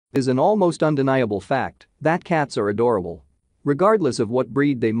It is an almost undeniable fact that cats are adorable. Regardless of what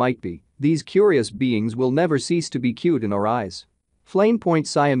breed they might be, these curious beings will never cease to be cute in our eyes. Flame Point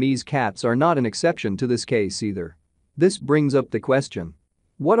Siamese cats are not an exception to this case either. This brings up the question: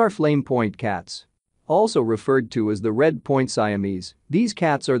 what are Flame Point cats? Also referred to as the Red Point Siamese, these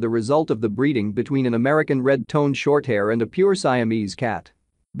cats are the result of the breeding between an American red-toned shorthair and a pure Siamese cat.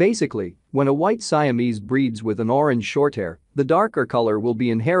 Basically, when a white Siamese breeds with an orange shorthair, the darker color will be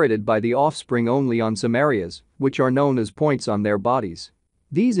inherited by the offspring only on some areas, which are known as points on their bodies.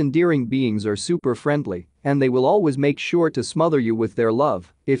 These endearing beings are super friendly, and they will always make sure to smother you with their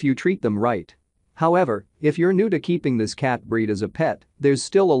love if you treat them right. However, if you're new to keeping this cat breed as a pet, there's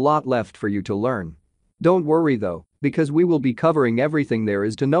still a lot left for you to learn. Don't worry though, because we will be covering everything there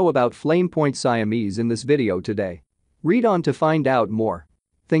is to know about Flame Point Siamese in this video today. Read on to find out more.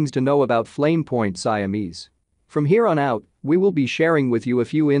 Things to know about Flame Point Siamese. From here on out, we will be sharing with you a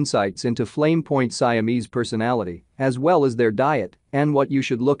few insights into Flame Point Siamese personality, as well as their diet and what you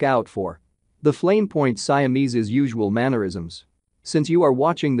should look out for. The Flame Point Siamese's usual mannerisms. Since you are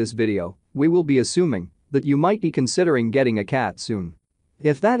watching this video, we will be assuming that you might be considering getting a cat soon.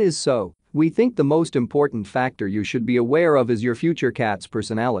 If that is so, we think the most important factor you should be aware of is your future cat's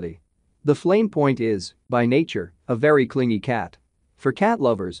personality. The Flame Point is, by nature, a very clingy cat. For cat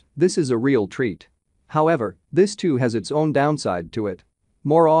lovers, this is a real treat. However, this too has its own downside to it.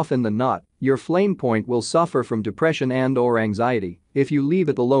 More often than not, your Flame Point will suffer from depression and/or anxiety if you leave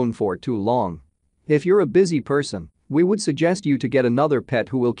it alone for too long. If you're a busy person, we would suggest you to get another pet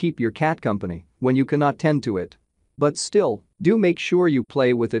who will keep your cat company when you cannot tend to it. But still, do make sure you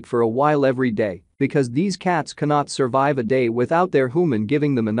play with it for a while every day, because these cats cannot survive a day without their human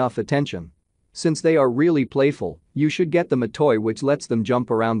giving them enough attention. Since they are really playful, you should get them a toy which lets them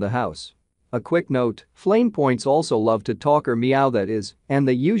jump around the house. A quick note, Flame Points also love to talk or meow, that is, and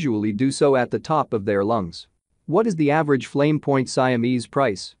they usually do so at the top of their lungs. What is the average Flame Point Siamese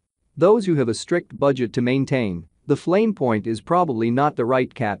price? Those who have a strict budget to maintain, the Flame Point is probably not the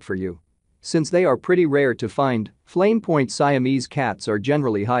right cat for you. Since they are pretty rare to find, Flame Point Siamese cats are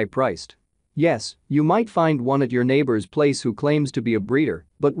generally high-priced. Yes, you might find one at your neighbor's place who claims to be a breeder,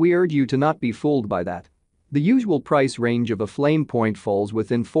 but we urge you to not be fooled by that. The usual price range of a Flame Point falls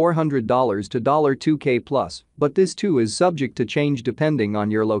within $400 to $2K plus, but this too is subject to change depending on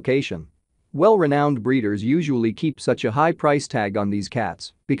your location. Well-renowned breeders usually keep such a high price tag on these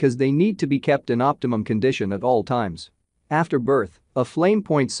cats because they need to be kept in optimum condition at all times. After birth, a Flame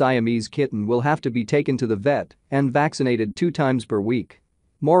Point Siamese kitten will have to be taken to the vet and vaccinated 2 times per week.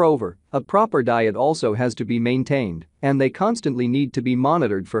 Moreover, a proper diet also has to be maintained, and they constantly need to be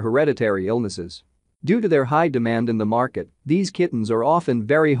monitored for hereditary illnesses. Due to their high demand in the market, these kittens are often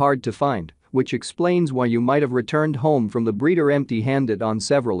very hard to find, which explains why you might have returned home from the breeder empty-handed on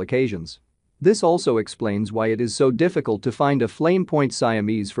several occasions. This also explains why it is so difficult to find a Flame Point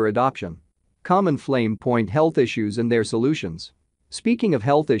Siamese for adoption. Common Flame Point health issues and their solutions. Speaking of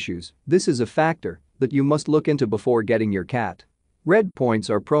health issues, this is a factor that you must look into before getting your cat. Red Points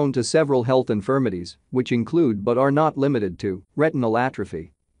are prone to several health infirmities, which include but are not limited to retinal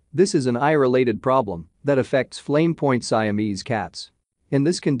atrophy. This is an eye-related problem that affects Flame Point Siamese cats. In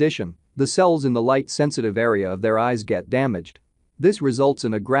this condition, the cells in the light-sensitive area of their eyes get damaged. This results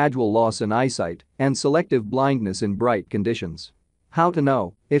in a gradual loss in eyesight and selective blindness in bright conditions. How to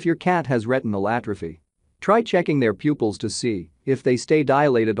know if your cat has retinal atrophy? Try checking their pupils to see if they stay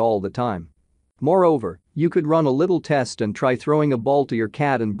dilated all the time. Moreover, you could run a little test and try throwing a ball to your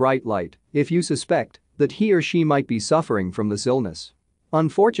cat in bright light if you suspect that he or she might be suffering from this illness.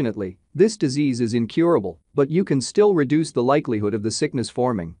 Unfortunately, this disease is incurable, but you can still reduce the likelihood of the sickness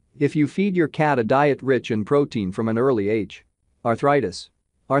forming if you feed your cat a diet rich in protein from an early age. Arthritis.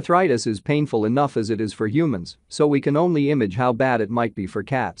 Arthritis is painful enough as it is for humans, so we can only imagine how bad it might be for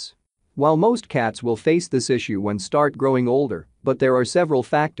cats. While most cats will face this issue when start growing older, but there are several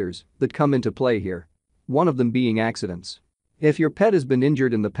factors that come into play here. One of them being accidents. If your pet has been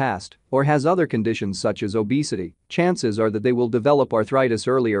injured in the past or has other conditions such as obesity, chances are that they will develop arthritis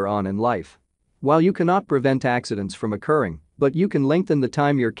earlier on in life. While you cannot prevent accidents from occurring, but you can lengthen the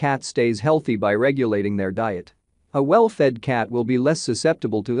time your cat stays healthy by regulating their diet. A well-fed cat will be less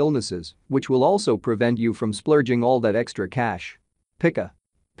susceptible to illnesses, which will also prevent you from splurging all that extra cash. Pica.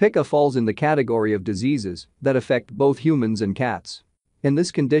 Pica falls in the category of diseases that affect both humans and cats. In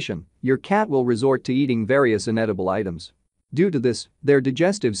this condition, your cat will resort to eating various inedible items. Due to this, their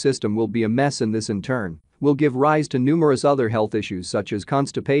digestive system will be a mess, and this in turn will give rise to numerous other health issues such as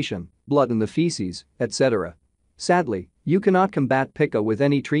constipation, blood in the feces, etc. Sadly, you cannot combat pica with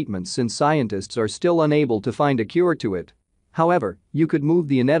any treatments since scientists are still unable to find a cure to it. However, you could move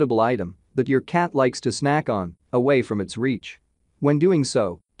the inedible item that your cat likes to snack on away from its reach. When doing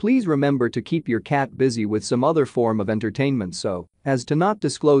so, please remember to keep your cat busy with some other form of entertainment so as to not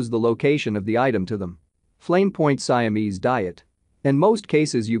disclose the location of the item to them. Flame Point Siamese diet. In most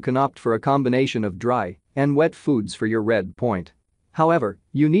cases you can opt for a combination of dry and wet foods for your red point. However,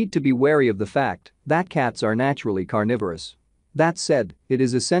 you need to be wary of the fact that cats are naturally carnivorous. That said, it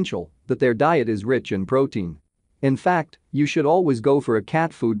is essential that their diet is rich in protein. In fact, you should always go for a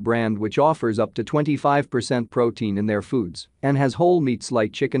cat food brand which offers up to 25% protein in their foods and has whole meats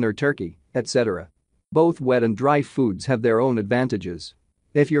like chicken or turkey, etc. Both wet and dry foods have their own advantages.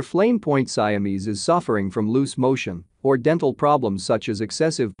 If your Flame Point Siamese is suffering from loose motion or dental problems such as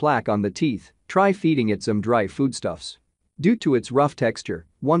excessive plaque on the teeth, try feeding it some dry foodstuffs. Due to its rough texture,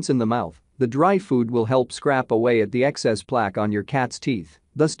 once in the mouth, the dry food will help scrap away at the excess plaque on your cat's teeth,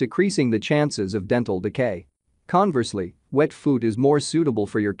 thus decreasing the chances of dental decay. Conversely, wet food is more suitable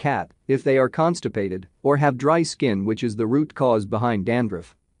for your cat if they are constipated or have dry skin, which is the root cause behind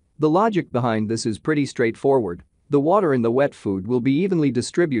dandruff. The logic behind this is pretty straightforward. The water in the wet food will be evenly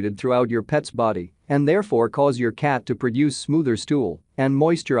distributed throughout your pet's body and therefore cause your cat to produce smoother stool and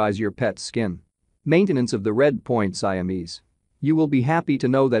moisturize your pet's skin. Maintenance of the Red Point Siamese. You will be happy to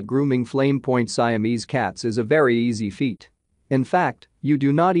know that grooming Flame Point Siamese cats is a very easy feat. In fact, you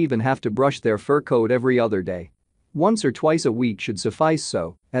do not even have to brush their fur coat every other day. Once or twice a week should suffice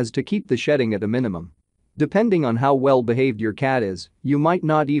so as to keep the shedding at a minimum. Depending on how well behaved your cat is, you might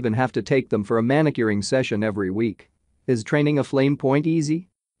not even have to take them for a manicuring session every week. Is training a Flame Point easy?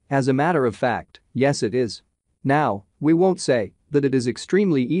 As a matter of fact, yes it is. Now, we won't say that it is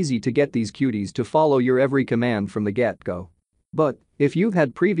extremely easy to get these cuties to follow your every command from the get-go. But if you've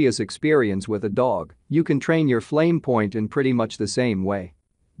had previous experience with a dog, you can train your Flame Point in pretty much the same way.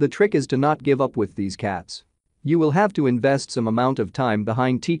 The trick is to not give up with these cats. You will have to invest some amount of time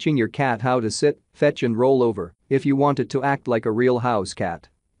behind teaching your cat how to sit, fetch and roll over if you want it to act like a real house cat.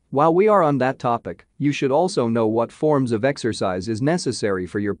 While we are on that topic, you should also know what forms of exercise is necessary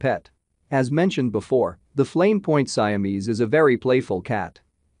for your pet. As mentioned before, the Flame Point Siamese is a very playful cat.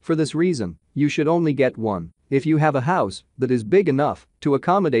 For this reason, you should only get one if you have a house that is big enough to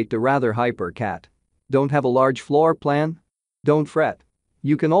accommodate the rather hyper cat. Don't have a large floor plan? Don't fret.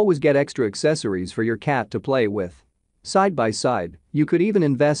 You can always get extra accessories for your cat to play with. Side by side, you could even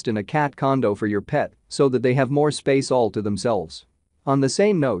invest in a cat condo for your pet so that they have more space all to themselves. On the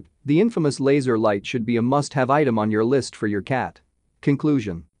same note, the infamous laser light should be a must-have item on your list for your cat.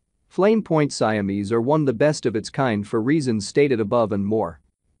 Conclusion. Flame Point Siamese are one of the best of its kind for reasons stated above and more.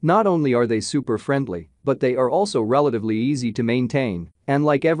 Not only are they super friendly, but they are also relatively easy to maintain, and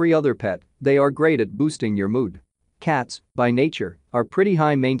like every other pet, they are great at boosting your mood. Cats, by nature, are pretty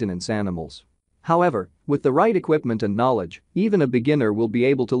high-maintenance animals. However, with the right equipment and knowledge, even a beginner will be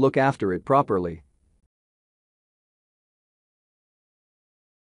able to look after it properly.